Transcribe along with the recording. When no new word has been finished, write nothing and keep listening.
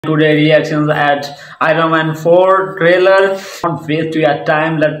Today reactions at Iron Man 4 trailer. Don't waste your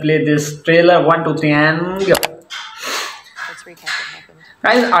time. Let's play this trailer. 1, 2, 3 and go. Let's recap what happened.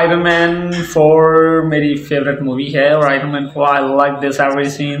 Guys, Iron Man 4 मेरी favorite movie है और Iron Man 4 I like this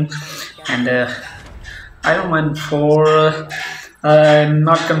every scene and Iron Man 4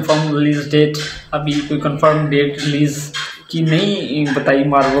 not confirm release date. अभी कोई confirm date release की नहीं बताई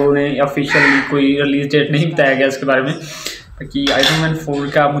Marvel ने, officially कोई रिलीज डेट नहीं बताया गया इसके बारे में। बाकी आयरन मैन 4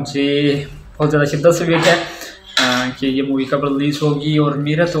 का मुझे बहुत ज़्यादा शिद्दत से वेट है कि ये मूवी कब रिलीज़ होगी। और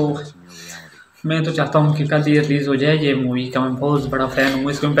मैं तो चाहता हूँ कि कल ये रिलीज़ हो जाए ये मूवी का। मैं बहुत बड़ा फ़ैन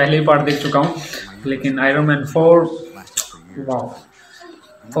हूँ, इसको मैं पहले ही पार्ट देख चुका हूँ, लेकिन आयरन मैन 4 वाह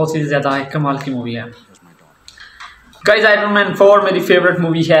बहुत ही ज़्यादा कमाल की मूवी है। गाइस, आयरन मैन 4 मेरी फेवरेट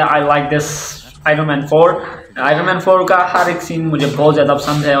मूवी है। I like this iron man 4। Iron man 4 का हर एक सीन मुझे बहुत ज़्यादा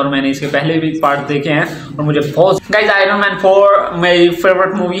पसंद है और मैंने इसके पहले भी पार्ट देखे हैं और मुझे बहुत। गाइस, आयरन मैन 4 मेरी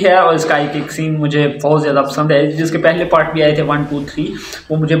फेवरेट मूवी है और इसका एक सीन मुझे बहुत ज़्यादा पसंद है। जिसके पहले पार्ट भी आए थे 1, 2, 3,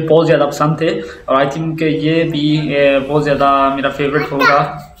 वो मुझे बहुत ज़्यादा पसंद थे और आई थिंक ये भी बहुत ज़्यादा मेरा फेवरेट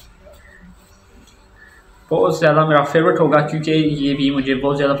होगा, क्योंकि ये भी मुझे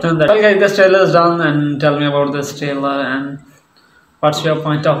बहुत ज़्यादा पसंद है। Guys, this trailer is done and tell me about this trailer and what's your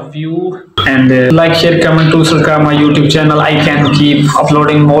point of view, and like, share, comment to subscribe my YouTube channel. I can keep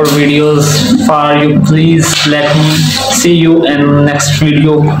uploading more videos for you. Please let me see you in next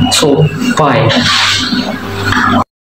video. So bye.